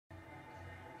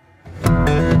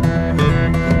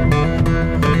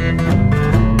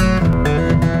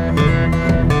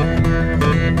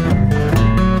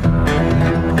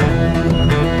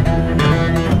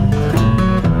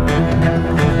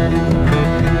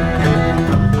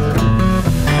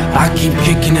I keep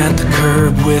kicking at the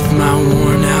curb with my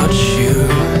worn out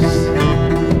shoes,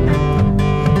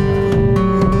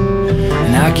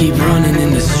 and I keep running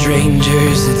into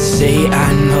strangers that say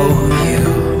I know you.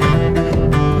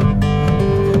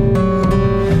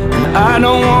 And I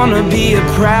don't wanna be a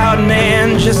proud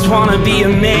man, just wanna be a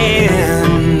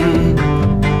man,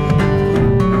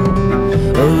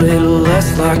 a little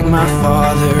less like my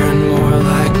father and more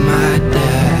like my dad.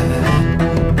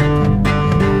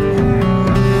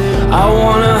 I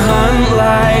wanna hunt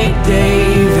like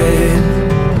David,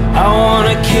 I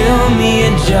wanna kill me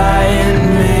a giant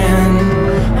man,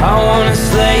 I wanna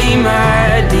slay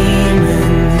my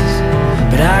demons,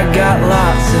 but I got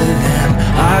lots of them,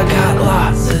 I got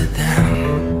lots of them.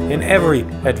 In every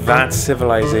advanced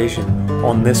civilization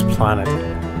on this planet,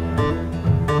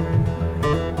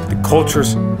 the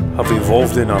cultures have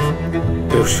evolved enough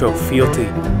to show fealty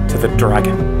to the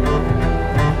dragon.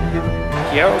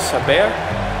 Quiero saber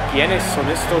quiénes son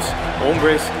estos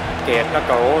hombres que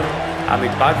atacaron a mi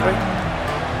padre,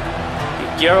 y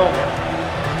quiero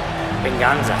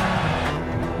venganza.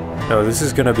 No, this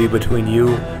is gonna be between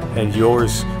you and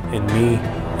yours and me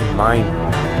and mine.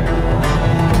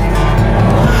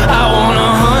 I wanna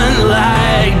hunt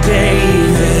like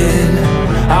David,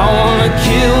 I wanna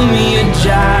kill me a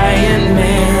giant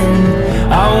man,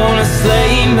 I wanna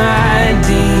slay my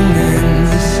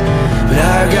demons, but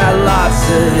I got lots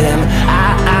of them.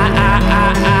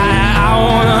 I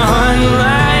wanna hunt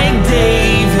like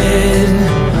David,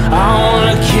 I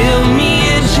wanna kill me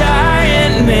a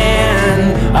giant man,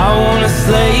 I wanna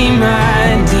slay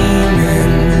my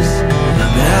demons,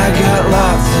 but I got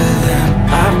lots of them,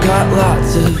 I've got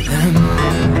lots of them.